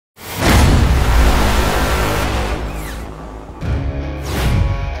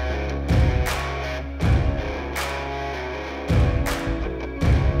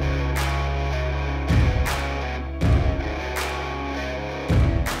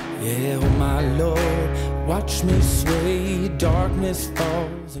Yeah, oh my Lord, watch me sway, darkness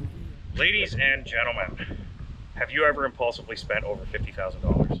falls. Ladies and gentlemen, have you ever impulsively spent over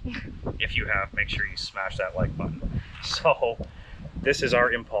 $50,000? If you have, make sure you smash that like button. So this is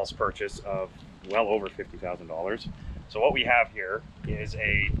our impulse purchase of well over $50,000. So what we have here is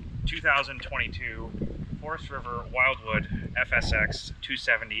a 2022 Forest River Wildwood FSX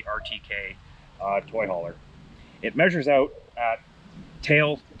 270 RTK toy hauler. It measures out at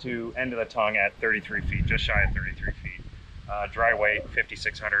tail to end of the tongue at 33 feet, just shy of 33 feet. Dry weight,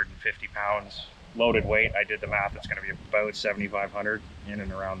 5,650 pounds. Loaded weight, I did the math, it's gonna be about 7,500 in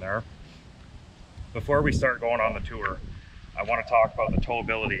and around there. Before we start going on the tour, I wanna talk about the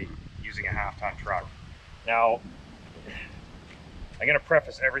towability using a half-ton truck. Now, I'm gonna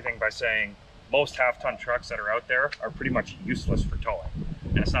preface everything by saying most half-ton trucks that are out there are pretty much useless for towing.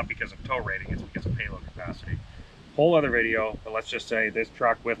 And it's not because of tow rating, it's because of payload capacity. Whole other video, but let's just say this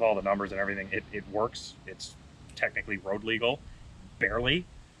truck with all the numbers and everything, it works. It's technically road legal, barely.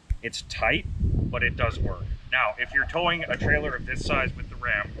 It's tight, but it does work. Now, if you're towing a trailer of this size with the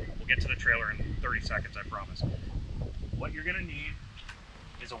Ram, we'll get to the trailer in 30 seconds, I promise. What you're gonna need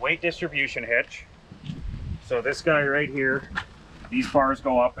is a weight distribution hitch. So this guy right here, these bars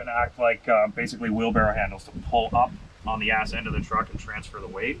go up and act like basically wheelbarrow handles to pull up on the ass end of the truck and transfer the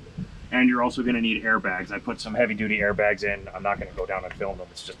weight. And you're also gonna need airbags. I put some heavy duty airbags in. I'm not gonna go down and film them.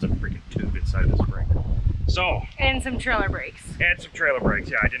 It's just a freaking tube inside the spring. So. And some trailer brakes. And some trailer brakes.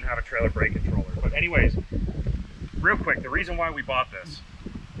 Yeah, I didn't have a trailer brake controller. But anyways, real quick, the reason why we bought this,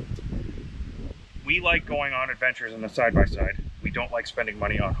 we like going on adventures in the side-by-side. We don't like spending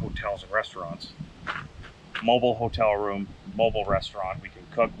money on hotels and restaurants. Mobile hotel room, mobile restaurant. We can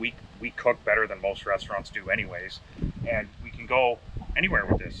cook. We cook better than most restaurants do anyways. And we can go anywhere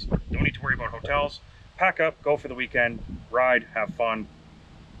with this. Don't need to worry about hotels. Pack up, go for the weekend, ride, have fun.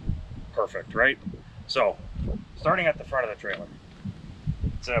 Perfect, right? So, starting at the front of the trailer.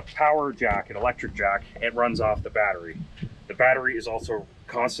 It's a power jack, an electric jack. It runs off the battery. The battery is also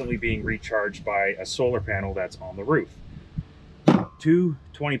constantly being recharged by a solar panel that's on the roof. Two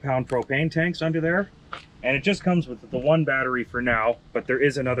 20-pound propane tanks under there. And it just comes with the one battery for now, but there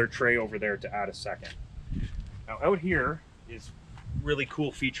is another tray over there to add a second. Now out here is really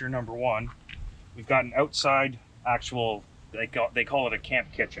cool feature number one. We've got an outside actual, they call it a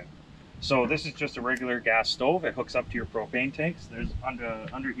camp kitchen. So this is just a regular gas stove. It hooks up to your propane tanks. There's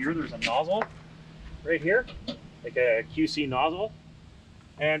under here, there's a nozzle right here, like a QC nozzle.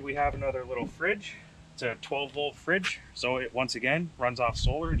 And we have another little fridge. It's a 12-volt fridge. So it, once again, runs off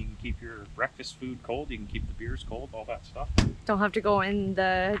solar and you can keep your breakfast food cold. You can keep the beers cold, all that stuff. Don't have to go in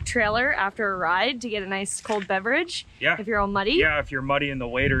the trailer after a ride to get a nice cold beverage. Yeah. If you're all muddy. Yeah, if you're muddy in the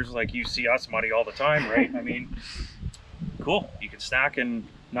waders, like you see us muddy all the time, right? I mean, cool. You can snack and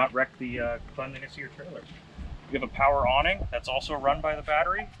not wreck the cleanliness of your trailer. You have a power awning that's also run by the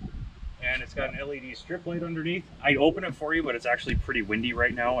battery, and it's got an LED strip light underneath. I open it for you, but it's actually pretty windy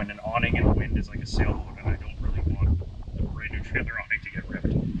right now, and an awning in the wind is like a sailboat, and I don't really want the brand new trailer awning to get ripped.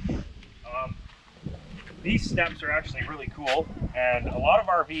 These steps are actually really cool, and a lot of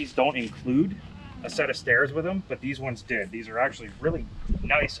RVs don't include a set of stairs with them, but these ones did. These are actually really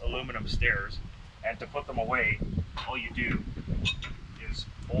nice aluminum stairs, and to put them away, all you do is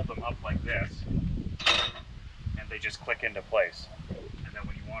hold them up like this, and they just click into place. And then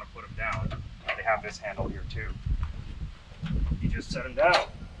when you want to put them down, they have this handle here too. You just set them down.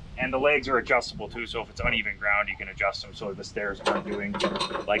 And the legs are adjustable too, so if it's uneven ground, you can adjust them so the stairs aren't doing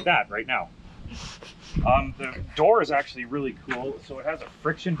like that right now. The door is actually really cool. So it has a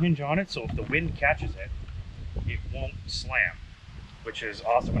friction hinge on it, so if the wind catches it, it won't slam, which is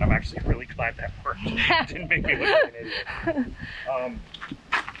awesome, and I'm actually really glad that worked. It didn't make me look like an idiot.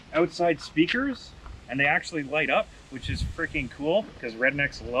 Outside speakers, and they actually light up, which is freaking cool, because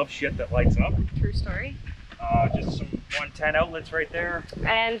rednecks love shit that lights up. True story. Just some 110 outlets right there.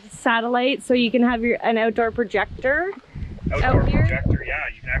 And satellite, so you can have an outdoor projector. Outdoor out here. projector, yeah,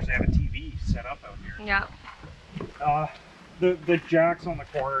 you can actually have a TV set up out here. Yeah. The jacks on the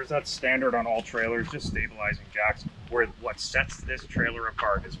corners, that's standard on all trailers, just stabilizing jacks. Where what sets this trailer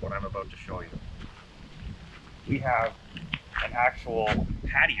apart is what I'm about to show you. We have an actual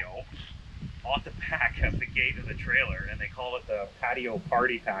patio on the back of the gate of the trailer, and they call it the patio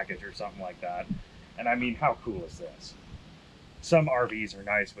party package or something like that. And I mean, how cool is this? Some RVs are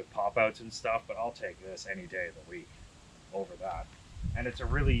nice with pop-outs and stuff, but I'll take this any day of the week over that. And it's a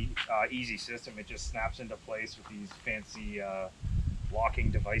really easy system. It just snaps into place with these fancy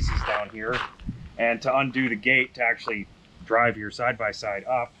locking devices down here. And to undo the gate to actually drive your side-by-side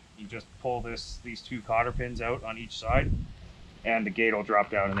up, you just pull these two cotter pins out on each side, and the gate will drop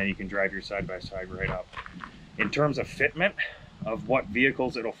down, and then you can drive your side-by-side right up. In terms of fitment of what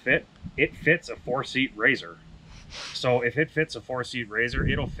vehicles it'll fit, it fits a 4-seat RZR. So if it fits a 4-seat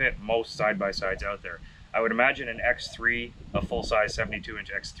RZR, it'll fit most side-by-sides out there. I would imagine an X3, a full-size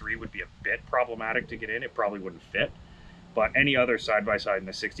 72-inch X3 would be a bit problematic to get in. It probably wouldn't fit. But any other side-by-side in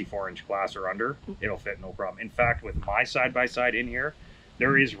the 64-inch class or under, it'll fit no problem. In fact, with my side-by-side in here,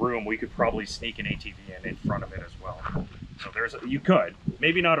 there is room. We could probably sneak an ATV in front of it as well. So you could.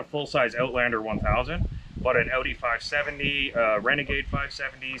 Maybe not a full-size Outlander 1000, but an Audi 570, Renegade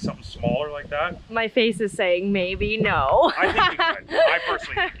 570, something smaller like that. My face is saying maybe no. I think you could. I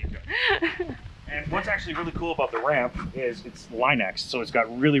personally think you could. And what's actually really cool about the ramp is it's Linex, so it's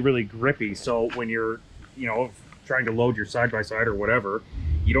got really, really grippy. So when you're, you know, trying to load your side-by-side or whatever,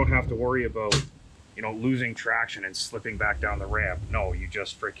 you don't have to worry about, you know, losing traction and slipping back down the ramp. No, you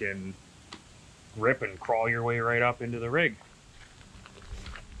just freaking grip and crawl your way right up into the rig.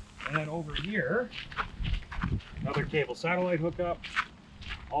 And then over here, another cable satellite hookup.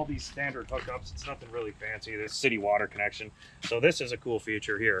 All these standard hookups. It's nothing really fancy. This city water connection. So this is a cool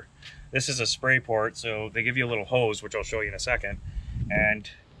feature here. This is a spray port, so they give you a little hose, which I'll show you in a second, and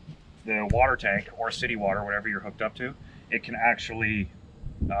the water tank or city water, whatever you're hooked up to, it can actually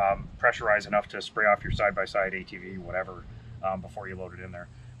pressurize enough to spray off your side-by-side ATV, whatever, before you load it in there.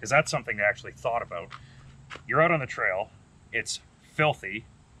 Because that's something they actually thought about. You're out on the trail, it's filthy,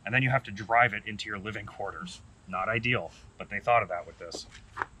 and then you have to drive it into your living quarters. Not ideal, but they thought of that with this.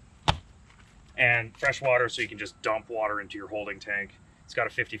 And fresh water, so you can just dump water into your holding tank. It's got a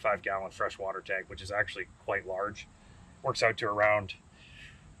 55-gallon fresh water tank, which is actually quite large. Works out to around,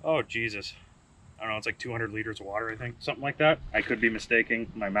 oh Jesus, I don't know, it's like 200 liters of water, I think, something like that. I could be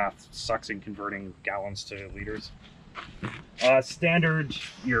mistaken. My math sucks in converting gallons to liters. Standard,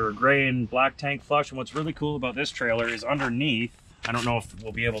 your gray and black tank flush. And what's really cool about this trailer is underneath, I don't know if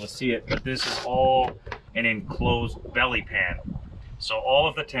we'll be able to see it, but this is all an enclosed belly pan. So all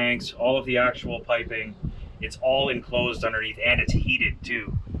of the tanks, all of the actual piping, it's all enclosed underneath, and it's heated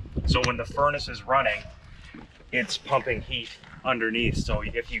too. So when the furnace is running, it's pumping heat underneath. So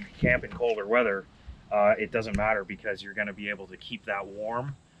if you camp in colder weather, it doesn't matter, because you're gonna be able to keep that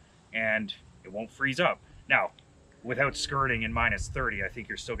warm and it won't freeze up. Now, without skirting in minus 30, I think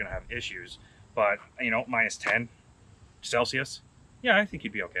you're still gonna have issues, but you know, minus 10 Celsius, yeah, I think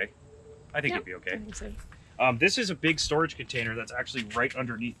you'd be okay. I think you'd be okay. I think so. This is a big storage container that's actually right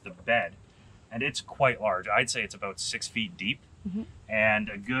underneath the bed, and it's quite large. I'd say it's about 6 feet deep, and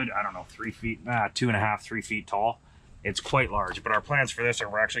a good, I don't know, 3 feet, 2.5, 3 feet tall. It's quite large, but our plans for this are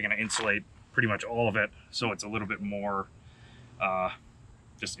we're actually going to insulate pretty much all of it, so it's a little bit more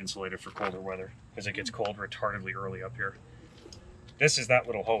just insulated for colder weather, because it gets cold retardedly early up here. This is that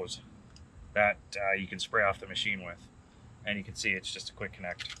little hose that you can spray off the machine with, and you can see it's just a quick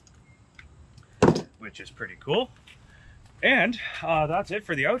connect, which is pretty cool. And that's it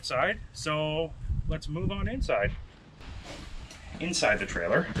for the outside, so let's move on inside. Inside the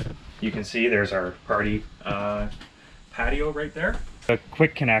trailer, you can see there's our party patio right there. A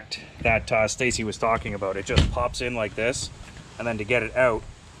quick connect that Stacy was talking about, it just pops in like this, and then to get it out,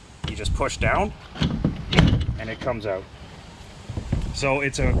 you just push down and it comes out. So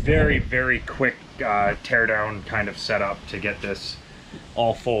it's a very, very quick tear down kind of setup to get this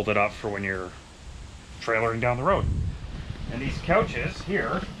all folded up for when you're trailering down the road. And these couches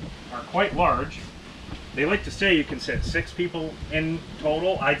here are quite large. They like to say you can sit 6 people in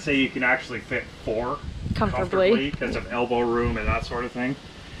total. I'd say you can actually fit 4 comfortably because of elbow room and that sort of thing.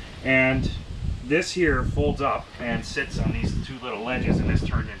 And this here folds up and sits on these 2 little ledges, and this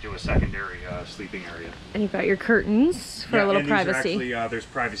turned into a secondary sleeping area. And you've got your curtains for a little privacy. Actually, there's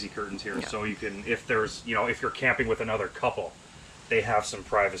privacy curtains here, so you can, if there's, you know, if you're camping with another couple, they have some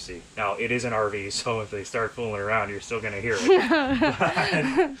privacy. Now, it is an RV, so if they start fooling around, you're still going to hear it.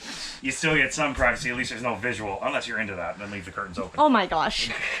 But you still get some privacy. At least there's no visual, unless you're into that, then leave the curtains open. Oh my gosh.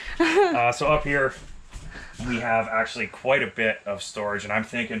 So up here, we have actually quite a bit of storage, and I'm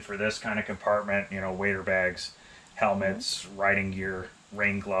thinking for this kind of compartment, you know, wader bags, helmets, riding gear,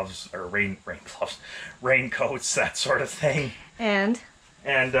 rain gloves, or raincoats, that sort of thing. And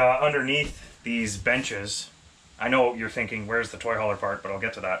underneath these benches, I know you're thinking, where's the toy hauler part, but I'll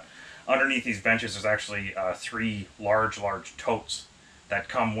get to that. Underneath these benches is actually 3 large totes that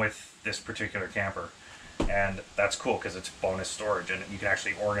come with this particular camper. And that's cool because it's bonus storage, and you can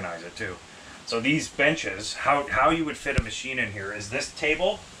actually organize it too. So these benches, how you would fit a machine in here is this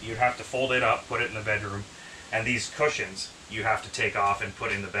table, you'd have to fold it up, put it in the bedroom. And these cushions, you have to take off and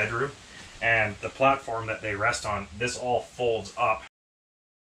put in the bedroom. And the platform that they rest on, this all folds up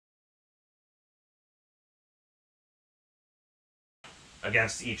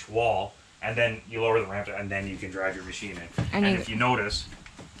against each wall, and then you lower the ramp, and then you can drive your machine in. And if you notice,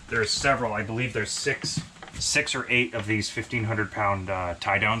 there's several, I believe there's six or eight of these 1,500-pound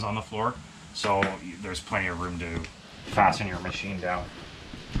tie downs on the floor, so there's plenty of room to fasten your machine down.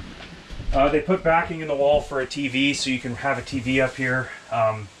 They put backing in the wall for a TV, so you can have a TV up here.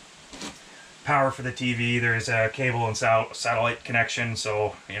 Power for the TV. There's a cable and satellite connection,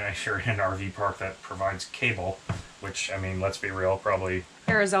 so you know, if you're in an RV park that provides cable, which, I mean, let's be real, probably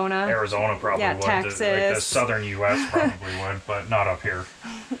Arizona probably would. Texas. Like the southern U.S. probably would, but not up here.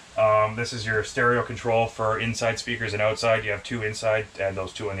 This is your stereo control for inside speakers and outside. You have two inside and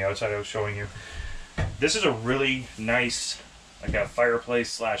those two on the outside I was showing you. This is a really nice, like a fireplace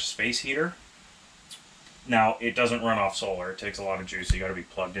slash space heater. Now, it doesn't run off solar. It takes a lot of juice, so you got to be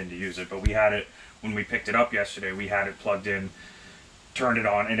plugged in to use it. But we had it, when we picked it up yesterday, we had it plugged in, turned it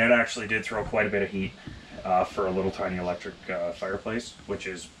on, and it actually did throw quite a bit of heat for a little tiny electric fireplace, which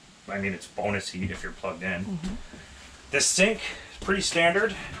is, I mean, it's bonus heat if you're plugged in. Mm-hmm. This sink is pretty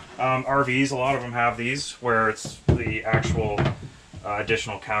standard. RVs, a lot of them have these, where it's the actual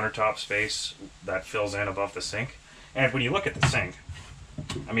additional countertop space that fills in above the sink. And when you look at the sink,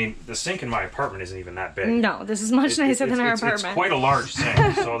 I mean, the sink in my apartment isn't even that big. No, this is much nicer than our apartment. It's quite a large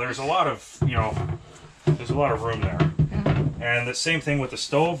sink, so there's a lot of, you know, there's a lot of room there. Yeah. And the same thing with the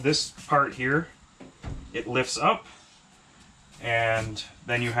stove. This part here, it lifts up, and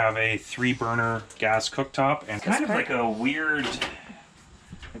then you have a 3-burner gas cooktop, and kind of like a weird,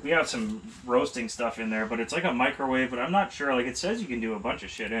 like we have some roasting stuff in there, but it's like a microwave, but I'm not sure. Like, it says you can do a bunch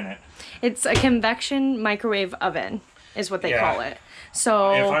of shit in it. It's a convection microwave oven is what they call it.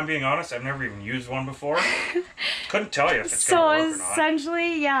 So if I'm being honest, I've never even used one before. Couldn't tell you if it's gonna work or not. So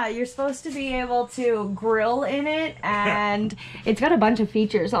essentially, yeah, you're supposed to be able to grill in it, and it's got a bunch of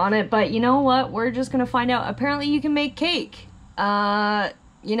features on it, but you know what? We're just gonna find out. Apparently you can make cake,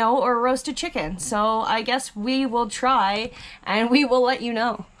 you know, or roasted chicken. So I guess we will try, and we will let you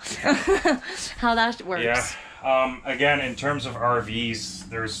know how that works. Yeah. Again, in terms of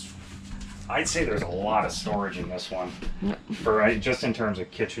RVs, I'd say there's a lot of storage in this one. For just in terms of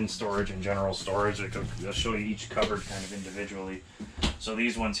kitchen storage and general storage, I'll show you each cupboard kind of individually. So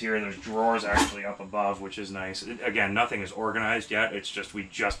these ones here, there's drawers actually up above, which is nice. Again, nothing is organized yet. It's just, we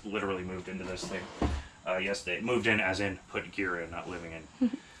just literally moved into this thing yesterday. Moved in as in put gear in, not living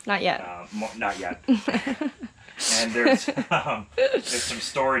in. Not yet. Not yet. And there's some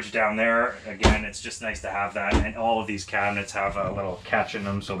storage down there. Again, it's just nice to have that. And all of these cabinets have a little catch in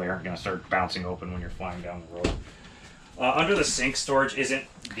them, so they aren't going to start bouncing open when you're flying down the road. Under the sink, storage isn't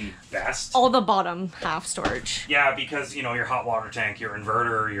the best. All the bottom half storage. Yeah, because, you know, your hot water tank, your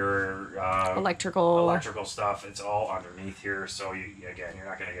inverter, your electrical stuff, it's all underneath here. So, again, you're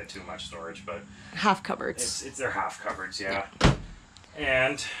not going to get too much storage, but half cupboards. They're half cupboards, yeah.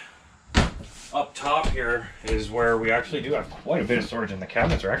 And up top here is where we actually do have quite a bit of storage, and the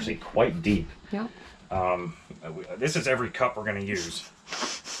cabinets are actually quite deep. Yeah. This is every cup we're going to use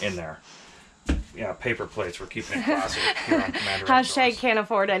in there. Yeah, paper plates. We're keeping it classy here on Commander Hashtag Outdoors. Can't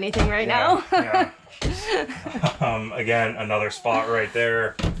afford anything right now. Yeah. Again, another spot right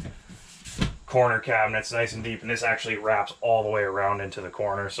there. Corner cabinets, nice and deep, and this actually wraps all the way around into the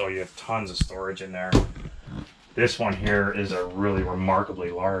corner, so you have tons of storage in there. This one here is a really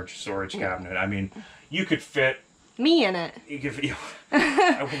remarkably large storage cabinet. I mean, you could fit me in it. You could.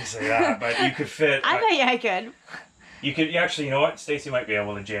 I wouldn't say that, but you could fit. I bet I could. You could actually. You know what? Stacy might be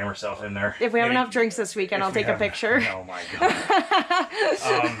able to jam herself in there. If we have enough drinks this weekend, I'll take a picture. Oh my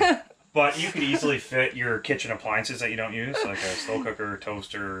god. But you could easily fit your kitchen appliances that you don't use, like a slow cooker,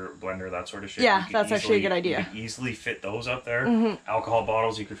 toaster, blender, that sort of shit. Yeah, that's actually a good idea. You could easily fit those up there. Mm-hmm. Alcohol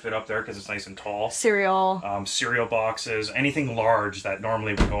bottles you could fit up there because it's nice and tall. Cereal. Cereal boxes, anything large that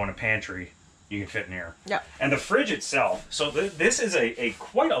normally would go in a pantry, you can fit in here. Yeah. And the fridge itself, so this is a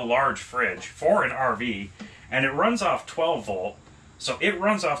quite a large fridge for an RV, and it runs off 12 volt, so it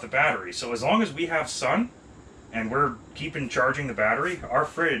runs off the battery. So as long as we have sun, and we're keeping charging the battery, our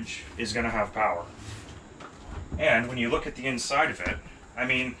fridge is going to have power. And when you look at the inside of it, I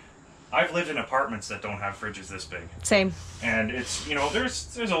mean, I've lived in apartments that don't have fridges this big. Same. And it's, you know,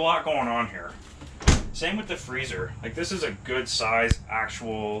 there's a lot going on here. Same with the freezer. Like, this is a good size,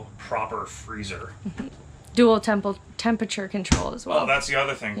 actual, proper freezer. Dual temperature control as well. Oh, that's the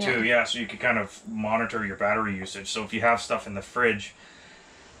other thing too. Yeah, so you can kind of monitor your battery usage. So if you have stuff in the fridge,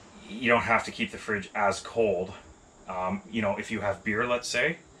 you don't have to keep the fridge as cold. You know, if you have beer, let's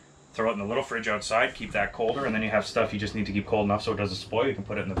say, throw it in the little fridge outside, keep that colder, and then you have stuff you just need to keep cold enough so it doesn't spoil. You can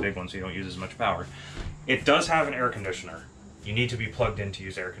put it in the big one so you don't use as much power. It does have an air conditioner. You need to be plugged in to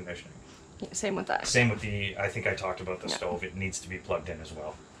use air conditioning. Same with that. Same with the, I think I talked about the stove. It needs to be plugged in as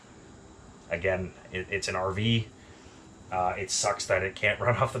well. Again, it's an RV. It sucks that it can't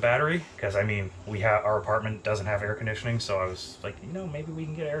run off the battery, because I mean, our apartment doesn't have air conditioning, so I was like, you know, maybe we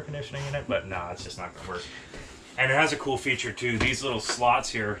can get air conditioning in it, but no, it's just not gonna work. And it has a cool feature too. These little slots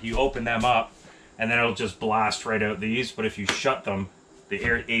here, you open them up, and then it'll just blast right out these. But if you shut them, the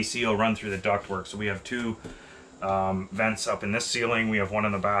AC will run through the ductwork. So we have two vents up in this ceiling. We have one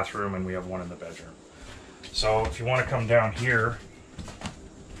in the bathroom, and we have one in the bedroom. So if you want to come down here,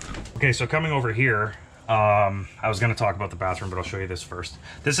 okay. So coming over here. I was going to talk about the bathroom, but I'll show you this first.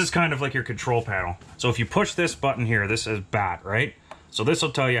 This is kind of like your control panel. So if you push this button here, this is bat, right? So this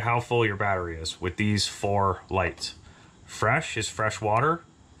will tell you how full your battery is with these 4 lights. Fresh is fresh water,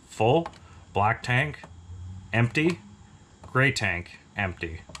 full, black tank, empty, gray tank,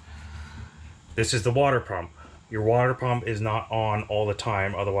 empty. This is the water pump. Your water pump is not on all the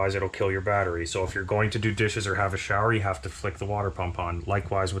time, otherwise it'll kill your battery. So if you're going to do dishes or have a shower, you have to flick the water pump on.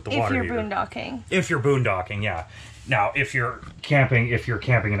 Likewise with the water heater. If you're boondocking. If you're boondocking, yeah. Now, if you're camping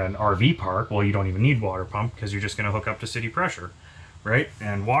in an RV park, well, you don't even need water pump, because you're just going to hook up to city pressure, right?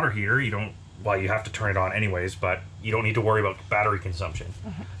 And water heater, you don't, well, you have to turn it on anyways, but you don't need to worry about battery consumption.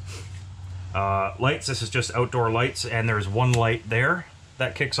 Lights, this is just outdoor lights, and there's one light there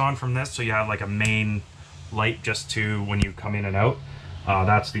that kicks on from this, so you have like a main light just to when you come in and out.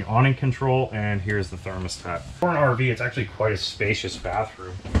 That's the awning control, and here's the thermostat. For an RV, it's actually quite a spacious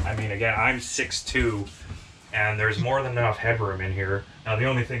bathroom. I mean, again, I'm 6'2", and there's more than enough headroom in here. Now, the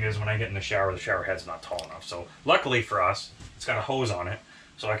only thing is when I get in the shower head's not tall enough. So luckily for us, it's got a hose on it,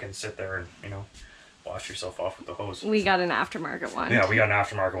 so I can sit there and, you know, wash yourself off with the hose. We got an aftermarket one. Yeah, we got an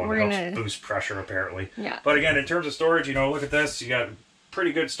aftermarket one that helps boost pressure, apparently. Yeah. But again, in terms of storage, you know, look at this. You got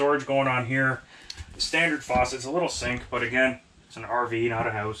pretty good storage going on here. Standard faucets, a little sink, but again, it's an RV, not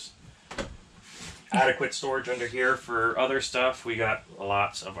a house. Adequate storage under here for other stuff. We got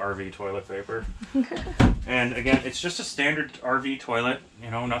lots of RV toilet paper. And again, it's just a standard RV toilet. You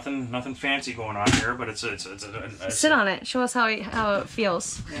know, nothing fancy going on here, but it's sit on it. Show us how it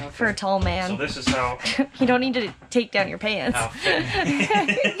feels for a tall man. So this is how you don't need to take down your pants.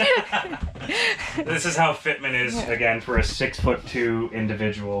 This is how fitment is again for a 6'2"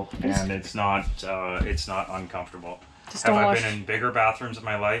 individual, and it's not uncomfortable. Just have I been in bigger bathrooms in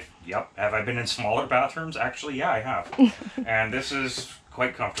my life? Yep. Have I been in smaller bathrooms? Actually, yeah, I have. And this is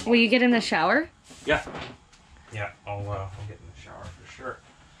quite comfortable. Will you get in the shower? Yeah. Yeah, I'll get in the shower for sure.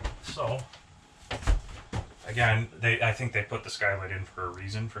 So, again, I think they put the skylight in for a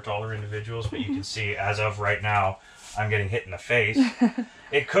reason for taller individuals, but you can see as of right now, I'm getting hit in the face.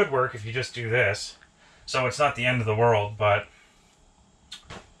 It could work if you just do this. So it's not the end of the world, but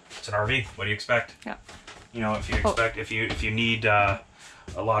it's an RV. What do you expect? Yeah. You know, if you expect, if you need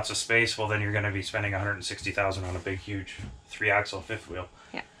lots of space, well, then you're going to be spending $160,000 on a big, huge 3-axle fifth wheel.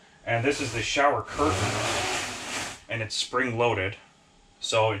 Yeah. And this is the shower curtain, and it's spring loaded,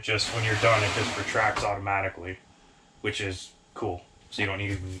 so it just when you're done, it just retracts automatically, which is cool. So you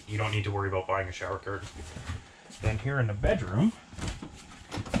don't need to worry about buying a shower curtain. Then here in the bedroom,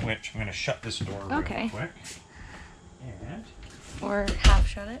 which I'm going to shut this door real quick. And or half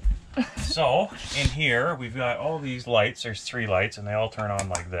shut it. So, in here, we've got all these lights. There's 3 lights, and they all turn on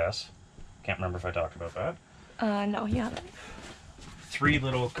like this. Can't remember if I talked about that. No, you haven't. 3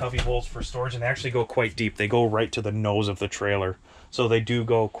 little cubby holes for storage, and they actually go quite deep. They go right to the nose of the trailer. So they do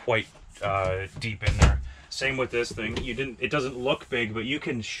go quite deep in there. Same with this thing. It doesn't look big, but you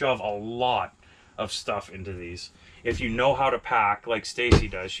can shove a lot of stuff into these. If you know how to pack, like Stacy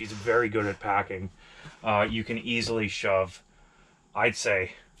does, she's very good at packing, you can easily shove, I'd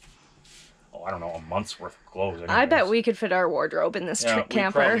say, I don't know, a month's worth of clothes. Anyways. I bet we could fit our wardrobe in this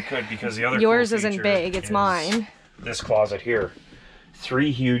camper. We probably could, because the other yours cool isn't big, it's mine. This closet here.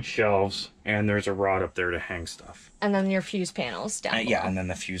 3 huge shelves, and there's a rod up there to hang stuff. And then your fuse panels down below. Yeah, and then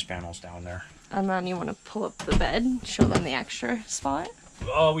the fuse panels down there. And then you want to pull up the bed, show them the extra spot.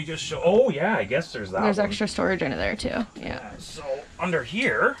 Oh, we just show. Oh, yeah, I guess there's that. There's extra storage under there too. Yeah. So under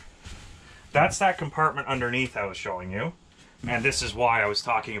here, that's that compartment underneath I was showing you. And this is why I was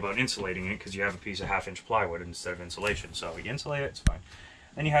talking about insulating it, because you have a piece of 1/2-inch plywood instead of insulation. So you insulate it, it's fine.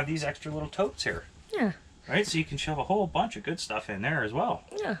 Then you have these extra little totes here. Yeah. Right? So you can shove a whole bunch of good stuff in there as well.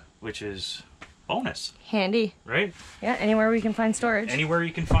 Yeah. Which is bonus. Handy. Right? Yeah, anywhere we can find storage. Anywhere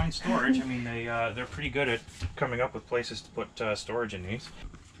you can find storage. I mean, they're pretty good at coming up with places to put storage in these.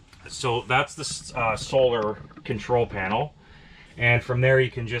 So that's the solar control panel. And from there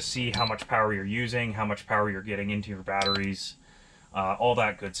you can just see how much power you're using, how much power you're getting into your batteries, all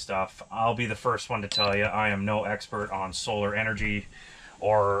that good stuff. I'll be the first one to tell you, I am no expert on solar energy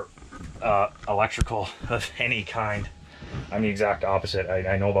or electrical of any kind. I'm the exact opposite.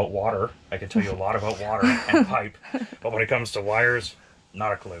 I know about water. I can tell you a lot about water and pipe, but when it comes to wires,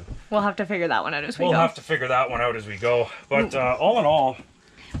 not a clue. We'll have to figure that one out as we go. We'll have to figure that one out as we go. But all in all,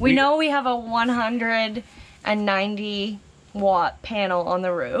 we know we have a 190 watt panel on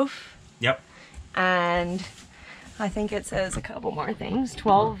the roof. Yep. And I think it says a couple more things.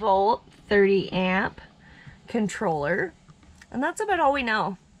 12 volt, 30 amp controller. And that's about all we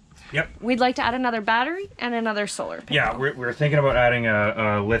know. Yep. We'd like to add another battery and another solar panel. Yeah, we're thinking about adding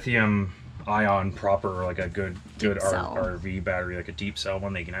a lithium ion proper, like a good RV battery, like a deep cell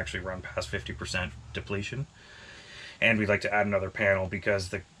one. They can actually run past 50% depletion. And we'd like to add another panel because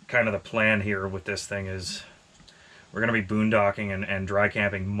the plan here with this thing is we're going to be boondocking and dry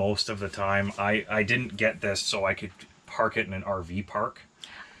camping most of the time. I didn't get this so I could park it in an RV park.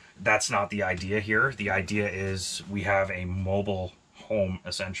 That's not the idea here. The idea is we have a mobile home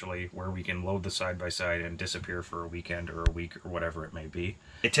essentially where we can load the side-by-side and disappear for a weekend or a week or whatever it may be.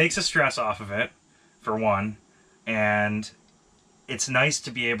 It takes the stress off of it, for one, and it's nice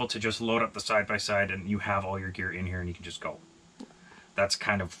to be able to just load up the side-by-side and you have all your gear in here and you can just go. That's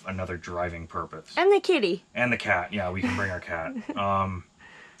kind of another driving purpose. And the kitty. And the cat. Yeah, we can bring our cat.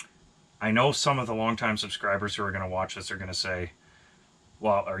 I know some of the longtime subscribers who are going to watch this are going to say,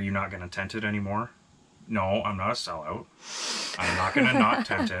 well, are you not going to tent it anymore? No, I'm not a sellout. I'm not going to not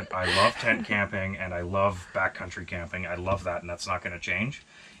tent it. I love tent camping and I love backcountry camping. I love that, and that's not going to change.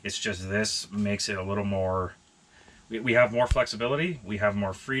 It's just this makes it a little more... We have more flexibility, we have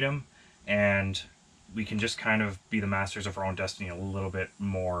more freedom, and we can just kind of be the masters of our own destiny a little bit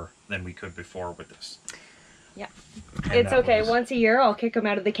more than we could before with this. Yeah. And it's okay. Once a year, I'll kick him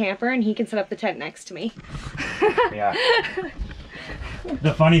out of the camper and he can set up the tent next to me. Yeah.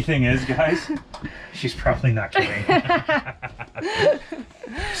 The funny thing is, guys, she's probably not kidding.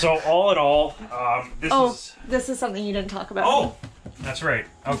 So all in all, this is something you didn't talk about. Oh, that's right.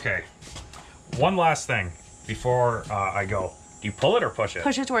 Okay. One last thing before I go. Do you pull it or push it?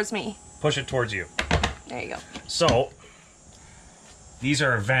 Push it towards me. Push it towards you. There you go. So these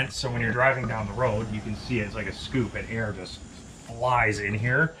are vents, so when you're driving down the road, you can see it's like a scoop and air just flies in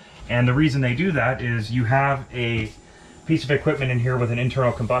here. And the reason they do that is you have a piece of equipment in here with an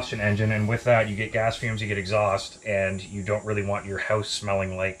internal combustion engine, and with that you get gas fumes, you get exhaust, and you don't really want your house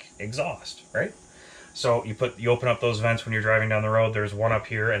smelling like exhaust, right? So you open up those vents when you're driving down the road. There's one up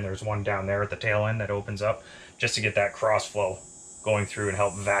here and there's one down there at the tail end that opens up just to get that cross flow going through and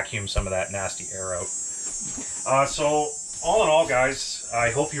help vacuum some of that nasty air out. So all in all, guys,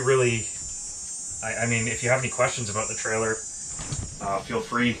 I hope you really, I mean, if you have any questions about the trailer, feel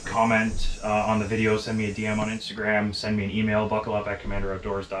free, comment on the video, send me a DM on Instagram, send me an email,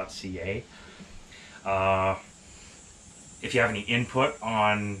 buckleup@commanderoutdoors.ca. If you have any input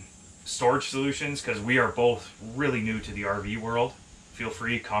on storage solutions, because we are both really new to the RV world, feel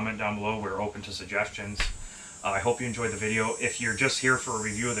free, comment down below. We're open to suggestions. I hope you enjoyed the video. If you're just here for a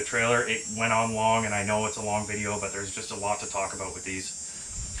review of the trailer, it went on long, and I know it's a long video, but there's just a lot to talk about with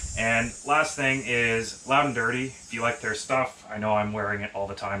these. And last thing is Loud and Dirty. If you like their stuff, I know I'm wearing it all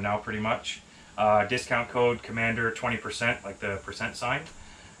the time now pretty much. Discount code Commander 20%, like the percent sign,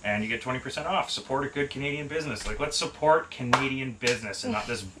 and you get 20% off. Support a good Canadian business. Like, let's support Canadian business and not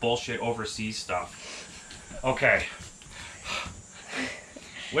this bullshit overseas stuff. Okay.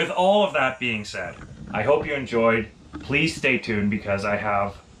 With all of that being said, I hope you enjoyed. Please stay tuned because I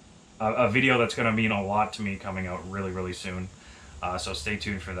have a video that's going to mean a lot to me coming out really, really soon. So stay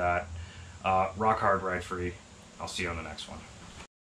tuned for that. Rock hard, ride free. I'll see you on the next one.